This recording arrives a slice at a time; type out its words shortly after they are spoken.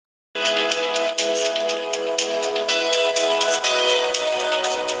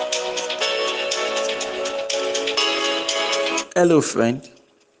Hello, friend.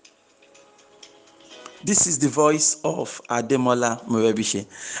 This is the voice of Ademola Morebise.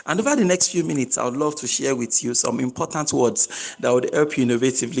 And over the next few minutes, I would love to share with you some important words that would help you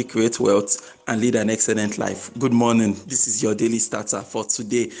innovatively create wealth and lead an excellent life. Good morning. This is your daily starter for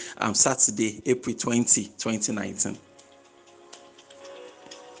today, Saturday, April 20, 2019.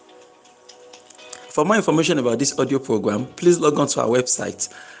 For more information about this audio program, please log on to our website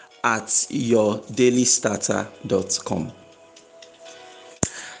at yourdailystarter.com.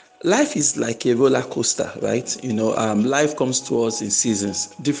 Life is like a roller coaster, right? Life comes to us in seasons,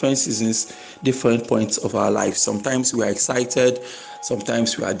 different points of our life. Sometimes we are excited,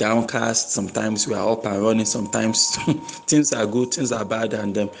 sometimes we are downcast, sometimes we are up and running, sometimes things are good, things are bad,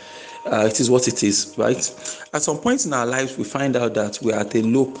 and it is what it is, right? At some point in our lives, we find out that we are at a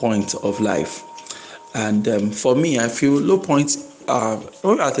low point of life. And for me, I feel when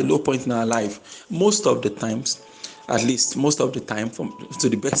we're at a low point in our life, most of the times, at least most of the time, to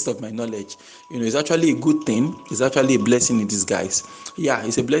the best of my knowledge, it's actually a good thing. It's actually a blessing in disguise. Yeah,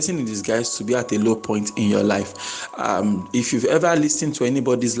 it's a blessing in disguise to be at a low point in your life. If you've ever listened to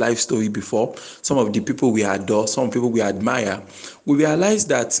anybody's life story before, some of the people we adore, some people we admire, we realize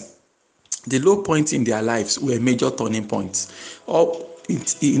that the low points in their lives were major turning points. Or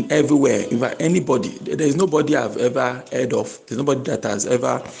in everywhere. In fact, anybody, there is nobody I've ever heard of. There's nobody that has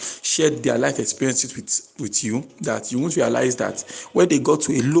ever shared their life experiences with you that you won't realize that when they got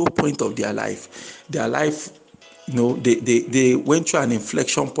to a low point of their life, they went through an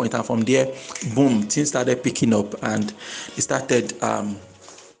inflection point, and from there, boom, things started picking up and they started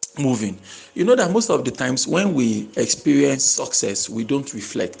moving. You know that most of the times when we experience success, we don't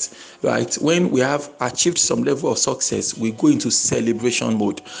reflect, right? When we have achieved some level of success, we go into celebration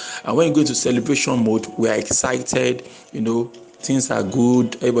mode. And when you go into celebration mode, we are excited, things are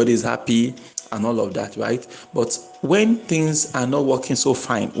good, everybody is happy and all of that, right? But when things are not working so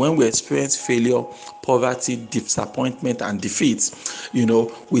fine, when we experience failure, poverty, disappointment, and defeat, we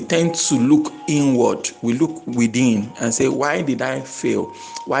tend to look inward. We look within and say, why did I fail?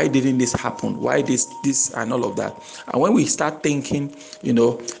 Why didn't this happen? Why this and all of that? And when we start thinking, in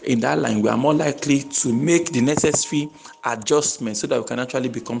that line, we are more likely to make the necessary adjustments so that we can actually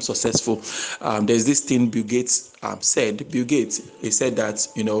become successful. There's this thing Bill Gates said. He said that,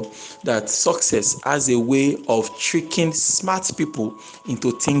 that success has a way of tricking smart people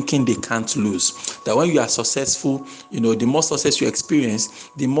into thinking they can't lose. That when you are successful, the more success you experience,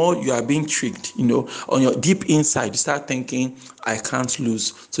 the more you are being tricked. On your deep inside, you start thinking, I can't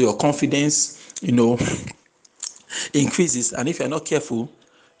lose. So your confidence, increases. And if you're not careful,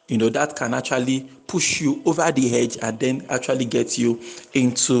 that can actually push you over the edge and then actually get you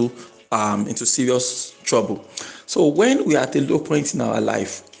into serious trouble. So when we are at a low point in our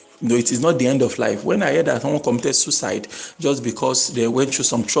life, it is not the end of life. When I hear that someone committed suicide just because they went through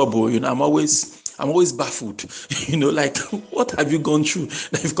some trouble, I'm always baffled. Like, what have you gone through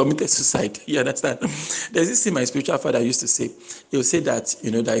that you've committed suicide? You understand? There's this thing my spiritual father used to say. He would say that,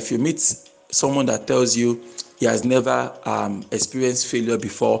 that if you meet someone that tells you he has never experienced failure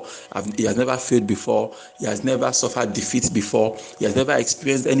before, he has never failed before, he has never suffered defeat before, he has never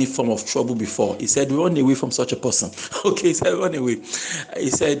experienced any form of trouble before, he said, run away from such a person. Okay, he said, run away.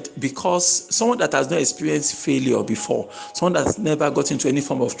 He said, because someone that has not experienced failure before, someone that's never got into any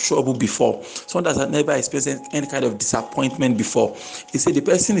form of trouble before, someone that has never experienced any kind of disappointment before, he said the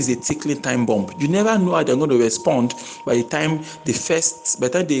person is a ticking time bomb. You never know how they're going to respond by the time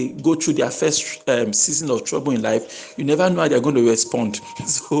they go through their first season of trouble in life. You never know how they're going to respond.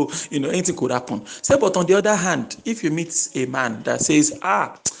 So, anything could happen. So, but on the other hand, if you meet a man that says,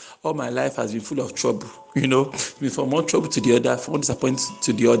 all my life has been full of trouble, from one trouble to the other, from one disappointment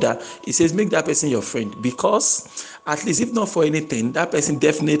to the other, he says, make that person your friend, because at least, if not for anything, that person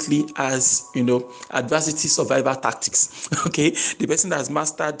definitely has, adversity survival tactics. Okay, the person that has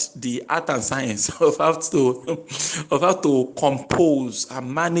mastered the art and science of how to compose and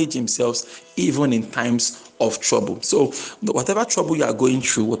manage himself even in times of trouble. So whatever trouble you are going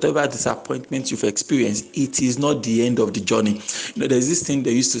through, whatever disappointment you've experienced, it is not the end of the journey. There's this thing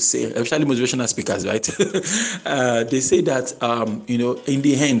they used to say, especially motivational speakers, right? They say that in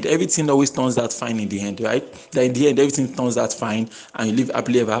the end, everything always turns out fine in the end, right? That in the end, everything turns out fine and you live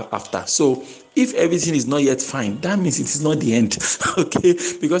happily ever after. So if everything is not yet fine, that means it is not the end. Okay,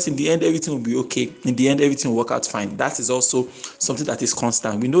 because in the end everything will be okay. In the end everything will work out fine. That is also something that is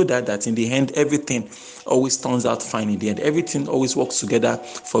constant. We know that in the end everything always turns out fine. In the end everything always works together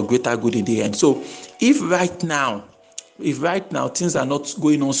for greater good in the end. So if right now things are not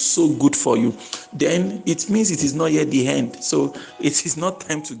going on so good for you, then it means it is not yet the end. So it is not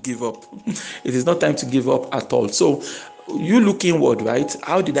time to give up. It is not time to give up at all. So you look inward, right?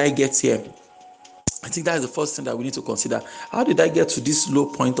 How did I get here? I think that's the first thing that we need to consider. How did I get to this low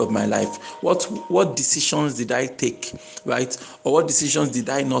point of my life? What decisions did I take, right? Or what decisions did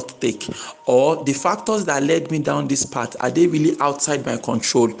I not take? Or the factors that led me down this path, are they really outside my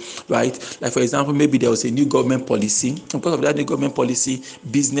control, right? Like for example, maybe there was a new government policy. Because of that new government policy,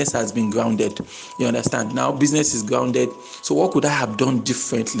 business has been grounded. You understand? Now business is grounded. So what could I have done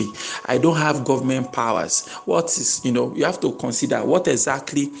differently? I don't have government powers. What is, you have to consider what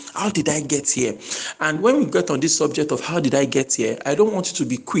exactly, how did I get here? And when we get on this subject of how did I get here, I don't want you to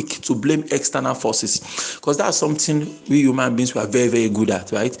be quick to blame external forces, because that's something we human beings, we are very, very good at,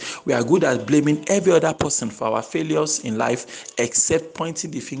 right? We are good at blaming every other person for our failures in life, except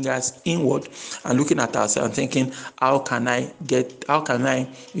pointing the fingers inward and looking at ourselves and thinking, how can I,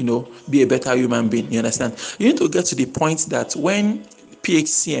 be a better human being? You understand? You need to get to the point that when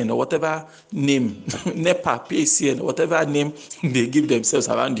PHCN or whatever name, NEPA, PHCN, whatever name they give themselves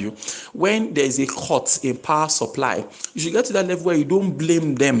around you, when there is a cut in power supply, you should get to that level where you don't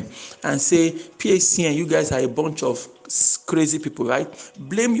blame them and say, PHCN, you guys are a bunch of crazy people, right?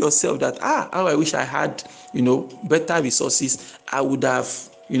 Blame yourself that, how I wish I had, better resources. I would have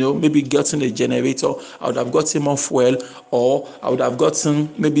maybe gotten a generator, I would have gotten more fuel, or I would have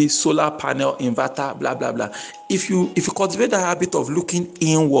gotten maybe solar panel, inverter, blah, blah, blah. If you cultivate that habit of looking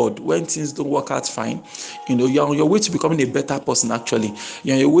inward when things don't work out fine, you're on your way to becoming a better person. Actually,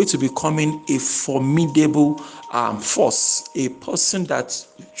 you're on your way to becoming a formidable force, a person that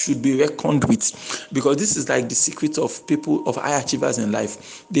should be reckoned with. Because this is like the secret of people, of high achievers in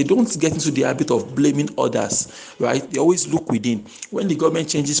life. They don't get into the habit of blaming others, right? They always look within. When the government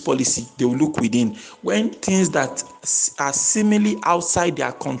changes policy, they will look within. When things that are seemingly outside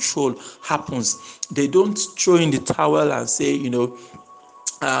their control happens, they don't throw in the towel and say,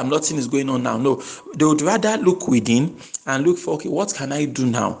 nothing is going on now. No, they would rather look within and look for, okay, what can I do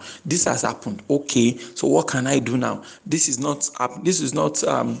now? This has happened. Okay, so what can I do now? These things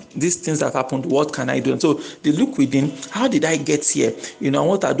have happened. What can I do? And so they look within. How did I get here?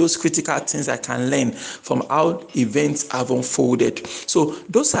 What are those critical things I can learn from how events have unfolded? So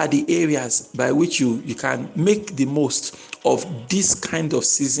those are the areas by which you can make the most of these kind of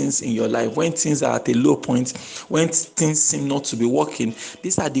seasons in your life, when things are at a low point, when things seem not to be working.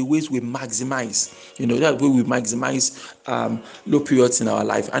 These are the ways we maximize, that way we maximize low periods in our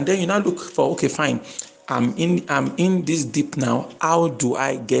life. And then you now look for, okay, fine, I'm in this deep now. How do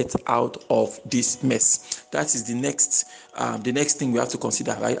I get out of this mess? That is the next thing we have to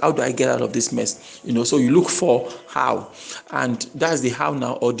consider, right? How do I get out of this mess? So you look for how, and that's the how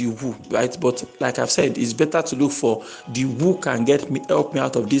now, or the who, right? But like I've said, it's better to look for the who can help me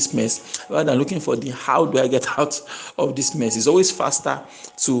out of this mess, rather than looking for the how do I get out of this mess. It's always faster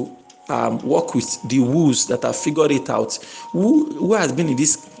to work with the who's that have figured it out, who has been in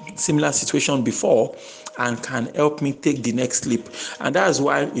this similar situation before and can help me take the next leap. And that's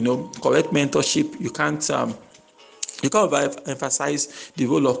why correct mentorship, you can't emphasize the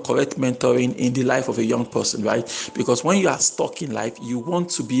role of correct mentoring in the life of a young person, right? Because when you are stuck in life, you want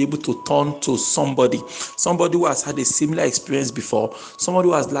to be able to turn to somebody who has had a similar experience before, somebody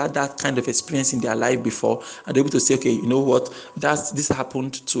who has had that kind of experience in their life before, and able to say, okay, you know what, this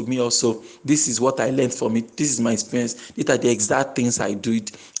happened to me also. This is what I learned from it. This is my experience. These are the exact things I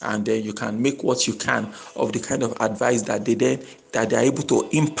did, and then you can make what you can of the kind of advice that they are able to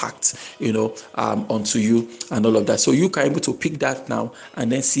impact, onto you and all of that. So you can able to pick that now and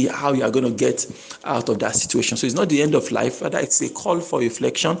then see how you are going to get out of that situation. So it's not the end of life, rather it's a call for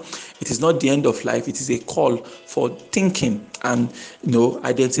reflection. It is not the end of life. It is a call for thinking and,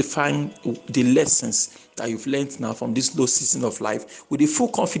 identifying the lessons that you've learned now from this low season of life, with the full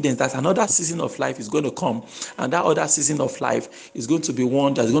confidence that another season of life is going to come, and that other season of life is going to be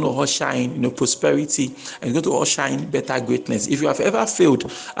one that's going to usher in, prosperity, and going to usher in better greatness. If you have ever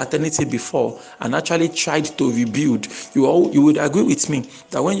failed at anything before and actually tried to rebuild, you would agree with me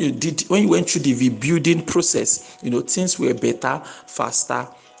that when you went through the rebuilding process, things were better, faster,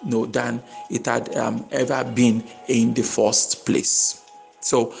 than it had ever been in the first place.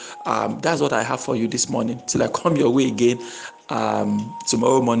 So that's what I have for you this morning. Till I come your way again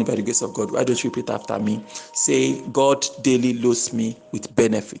tomorrow morning by the grace of God. Why don't you repeat after me? Say, God daily loads me with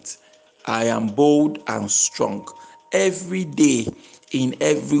benefit. I am bold and strong. Every day, in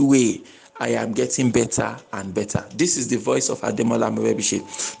every way, I am getting better and better. This is the voice of Ademola Morebise.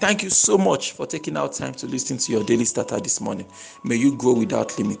 Thank you so much for taking out time to listen to your daily starter this morning. May you grow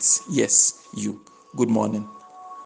without limits. Yes, you. Good morning.